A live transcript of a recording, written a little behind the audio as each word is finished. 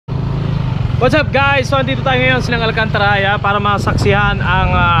What's up guys? So andito tayo ngayon sa Alcantara para masaksihan ang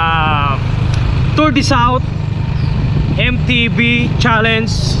Tour de South MTB Challenge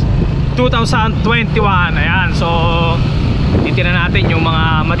 2021. Ayan, so titignan natin yung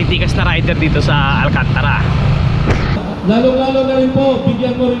mga matitikas na rider dito sa Alcantara. Lalo-lalo na rin po,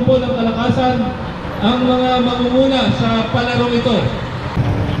 bigyan mo rin po ng kalakasan ang mga mangunguna sa palarong ito.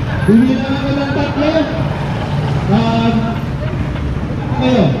 Bumila ka ng tatlo.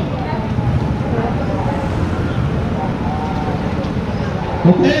 Kayo.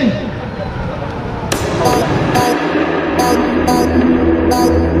 Okay.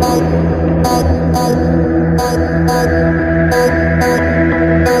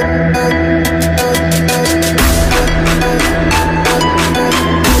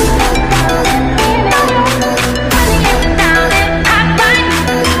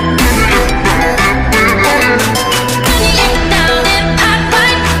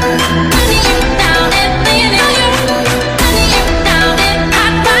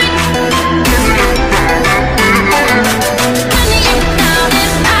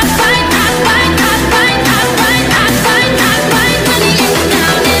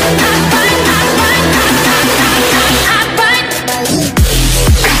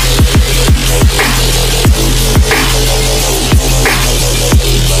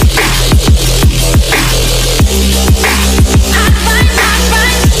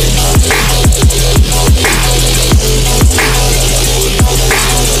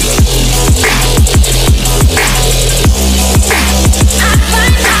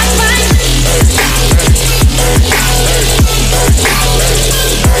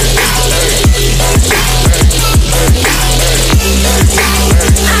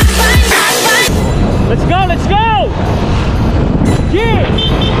 Let's go! Yeah!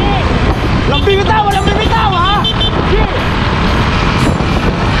 Walang bibitaw ha! Yeah!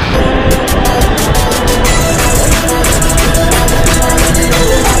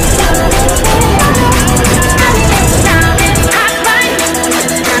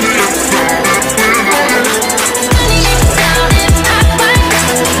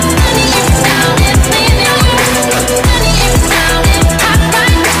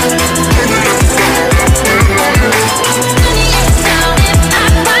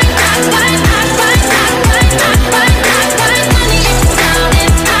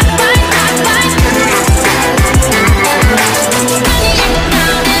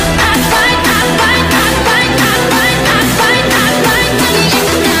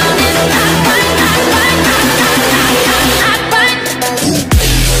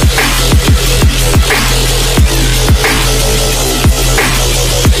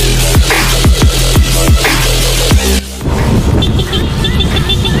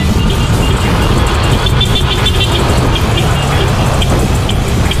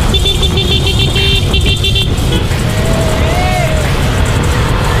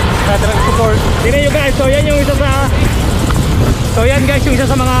 Tingnan nyo guys, so yan yung isa sa yung isa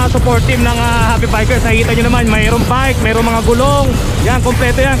sa mga support team ng Happy Bikers. Nakikita nyo naman, mayroong bike, mayroong mga gulong. Yan,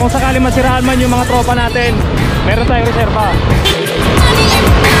 kompleto yan. Kung sakali masiraan man yung mga tropa natin, meron tayong reserva.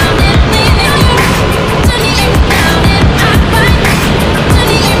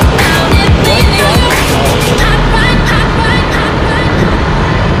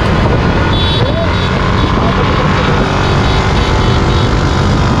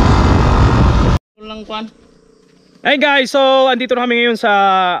 Hey guys, so andito na kami ngayon sa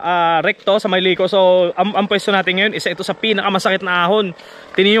Recto, sa Mayliko. So ang pwesto natin ngayon isa ito sa pinakamasakit na ahon.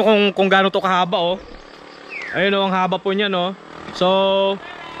 Tingnan niyo kung gaano to kahaba oh. Ayun oh, ang haba po niya no. So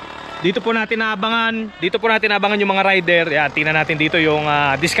dito po natin naabangan yung mga rider. Yan, tingnan natin dito yung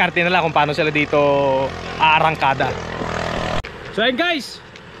diskarte nila kung paano sila dito aarangkada. So ayun guys,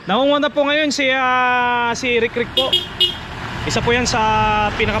 nangunguna po ngayon si Rick po. Isa po yan sa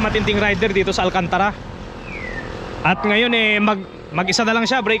pinakamatinding rider dito sa Alcantara. At ngayon mag-isa na lang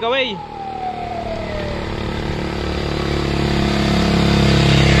siya, breakaway.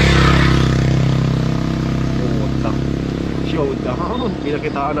 Showdown.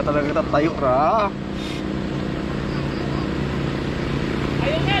 Pinakitaan na talaga kita tayo ra.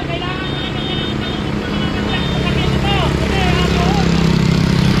 Ayun nga, kailangan na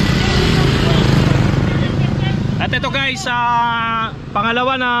at ito guys,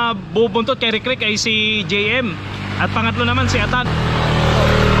 pangalawa na bubuntot kay Rick ay si JM. At pangatlo naman si Atan.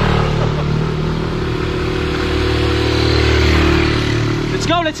 Let's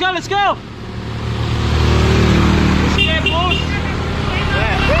go, let's go, let's go!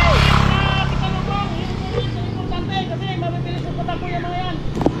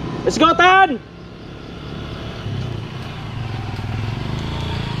 Let's go, Tan!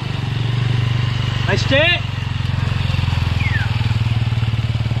 Nice, Che!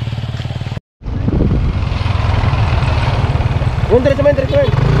 Yung diretso mo, diretso mo.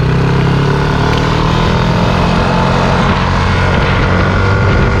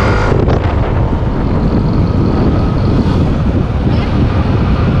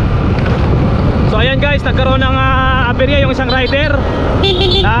 So ayan guys, nagkaroon ng aberya yung isang rider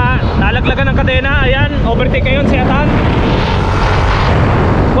na nalaglagan ng kadena. Ayan, overtake ngayon si Atan.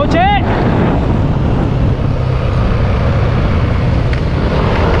 Coche!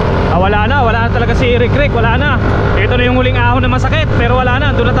 Wala na talaga si Rick, wala na. Ito na yung huling ahon na masakit, pero wala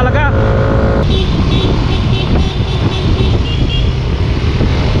na, doon na talaga.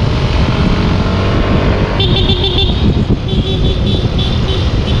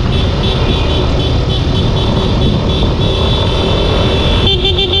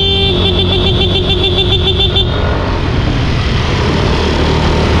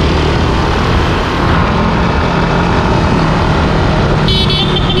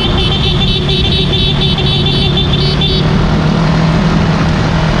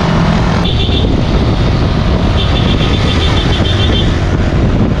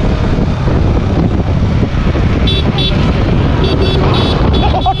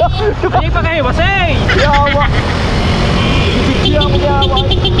 Ano pa kayo, basay? Yawa! Yawa!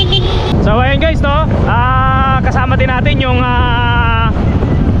 So ayun guys, no? Kasama din natin yung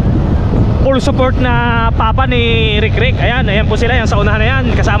full support na papa ni Rick. Ayan po sila, yung sa unahan na yan,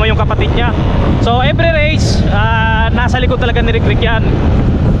 kasama yung kapatid niya. So every race, nasa likod talaga ni Rick yan.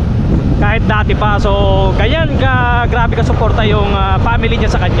 Kahit dati pa. So ganyan grabe ka suporta yung family niya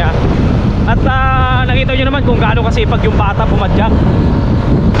sa kanya. At nakita nyo naman kung gaano kasipag yung bata pumadyak.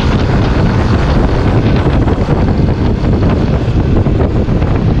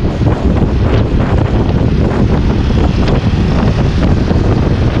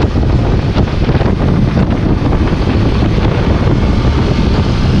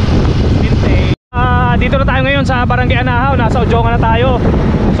 Dito na tayo ngayon sa Barangay Anahaw, nasa Ujonga na tayo.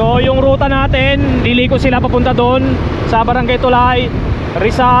 So yung ruta natin, liliko sila papunta doon sa Barangay Tulay,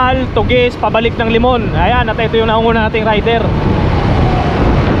 Rizal, Tugis, pabalik ng Limon. Ayan, at ito yung naunguna nating rider.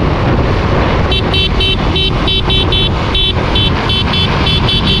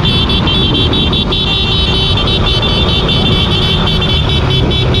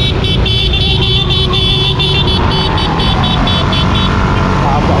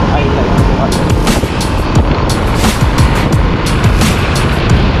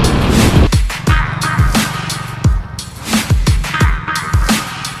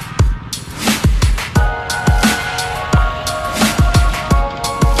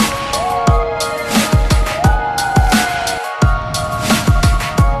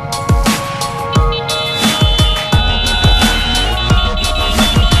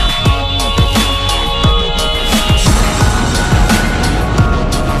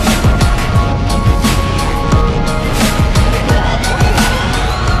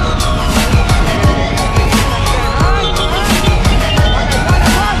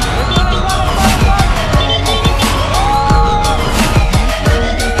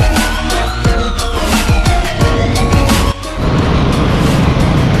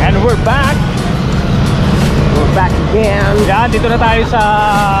 Yan, dito na tayo sa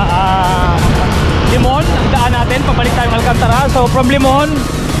Limon, ang daan natin, pabalik tayong Alcantara. So from Limon,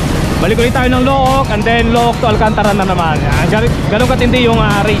 balik ulit tayo ng Look, and then Look to Alcantara na naman. Ganun katindi yung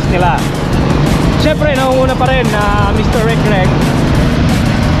race nila. Siyempre, nauuna pa rin Mr. Rick.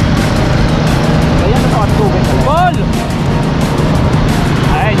 Ayan na ito, Paul!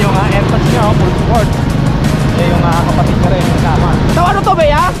 Ayan yung airpads niya, full support. Ayan yung kapatid niya rin, kasama. Tawa ano to,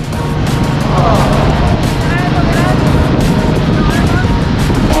 Bea?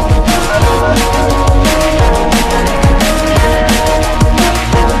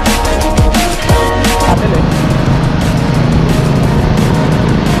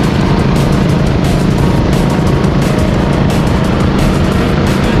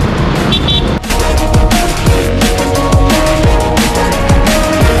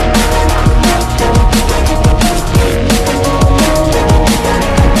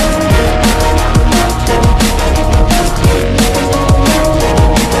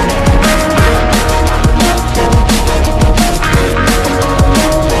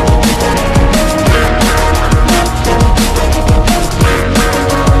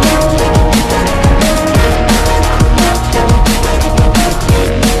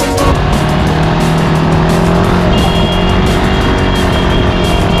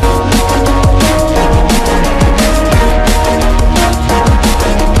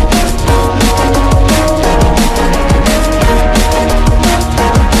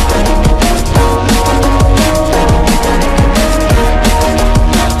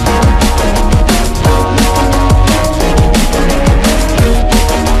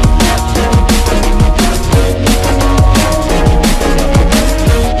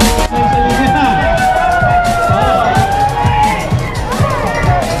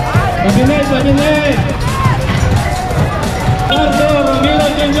 Pamilin. Marco Romero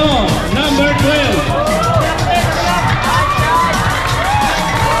Jr., number 12.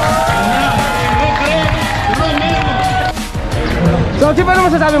 So, Chip, ano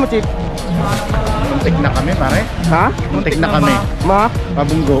masasabi mo, Chip? Muntik na kami, pare. Ha? Muntik na kami.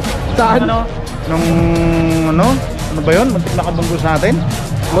 Kabunggo. Saan? Nung ano ba yun? Muntik na kabunggo sa atin.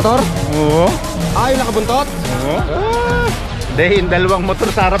 Motor? Oo. Yung nakabuntot? Oo. Dahil yung dalawang motor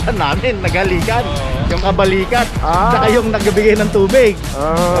sa harapan namin, naghalikan. Yung kabalikat. Saka yung nagbibigay ng tubig.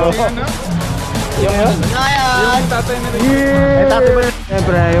 Yung yun? Yung tatay na rin. Yeah! Tatay ba yun?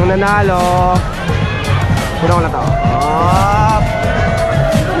 Siyempre, yung nanalo. Kuna ko na to.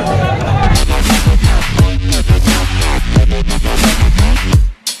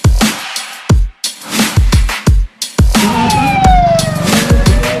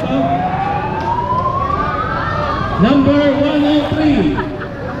 Number 103.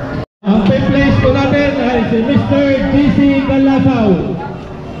 Ang place ko natin ay si Mr. GC Galasaw.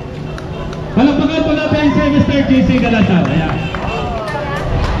 Palakpakan po natin si Mr. GC Galasaw. Ayan.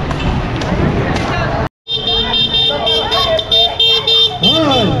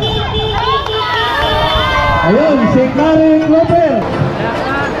 Ayun, si Kari Clover.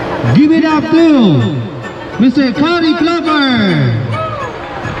 Give it up to Mr. Kari Clover.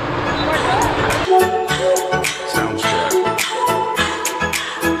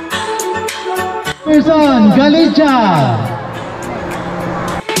 Person Galicia.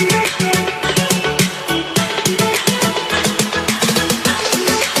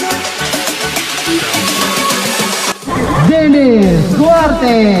 Dennis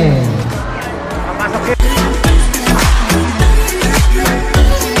Duarte.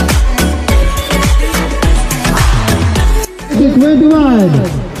 21.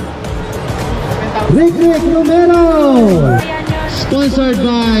 Rick Romero. Sponsored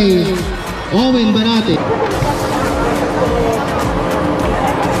by Owen Banate.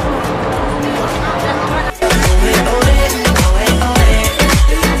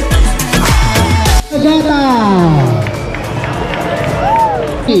 Agata.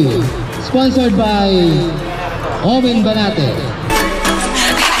 Sponsored by Owen Banate.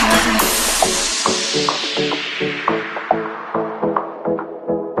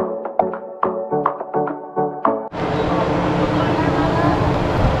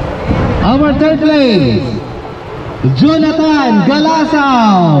 Our third place, Jonathan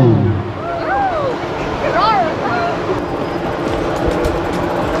Galasaw.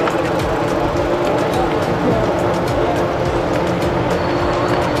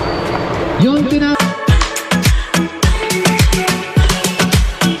 Yung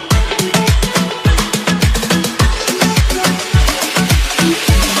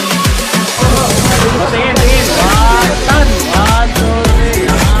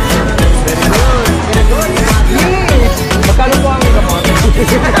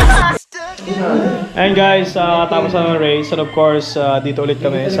And guys, tapos na ng race, and of course, dito ulit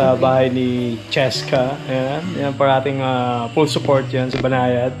kami sa bahay ni Cheska. Ayan, yan para ating full support yan si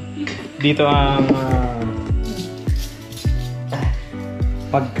Banayad. Dito ang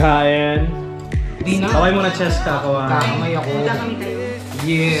pagkain. Kaway mo na Cheska, Kakamay ako.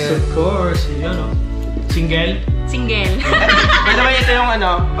 Yes, of course. Yan o. Single? Single. By the way, ito yung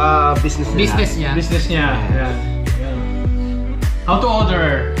business niya. Business niya. Ayan. How to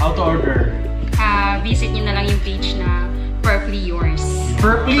order? Visit nyo na lang yung page na Purply Yours.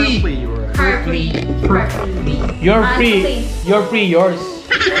 Purply. You're free. You're free. Yours.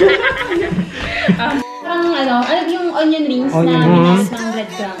 Parang alam yung onion rings na minas ng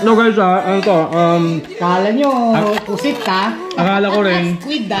breadcrumbs. No guys, ano to? Kala nyo, pusit ka? Akala ko rin.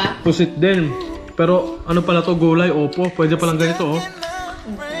 Squid ah. Pusit din. Pero ano pala to? Gulay, opo. Pwede palang ganito oh.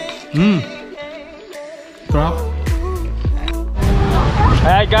 Crap.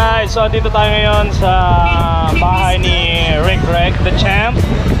 Hey guys, so dito tayo ngayon sa bahay ni Rick the Champ.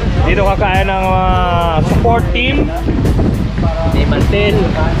 Dito kakain ng support team.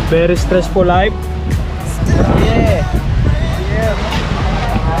 Very stressful life. Yeah.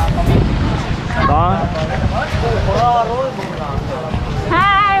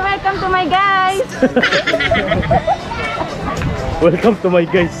 Hi! Welcome to my guys! Welcome to my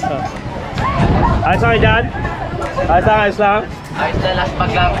guys. Ayos lang dyan? Ayos lang? Ayos na, last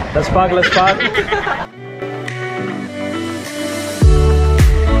pag lang. Last pag.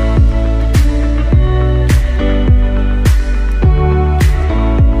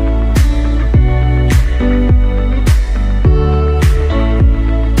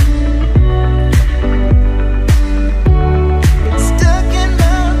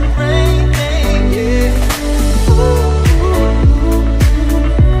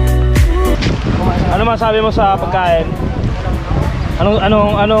 masasabi mo sa pagkain?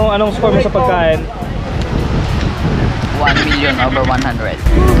 Anong score mo sa pagkain? 1 million over 100.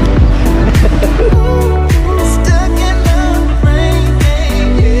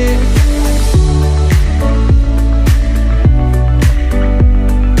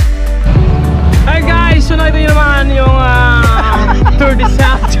 Hi guys! So nakita nyo naman yung Tour de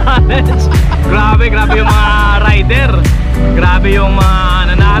South Challenge. Grabe yung mga rider. Grabe yung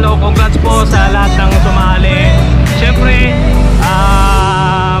mga nanalo. Congrats po sa lahat ng sumali. Siyempre,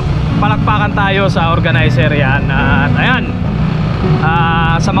 palakpakan tayo sa organizer yan. At ayan,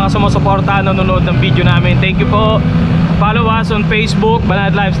 sa mga sumusuporta, nanonood ng video namin, thank you po. Follow us on Facebook,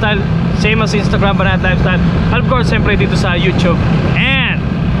 Banayad Lifestyle. Same as Instagram, Banayad Lifestyle. And of course, siyempre dito sa YouTube. And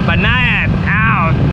Banayad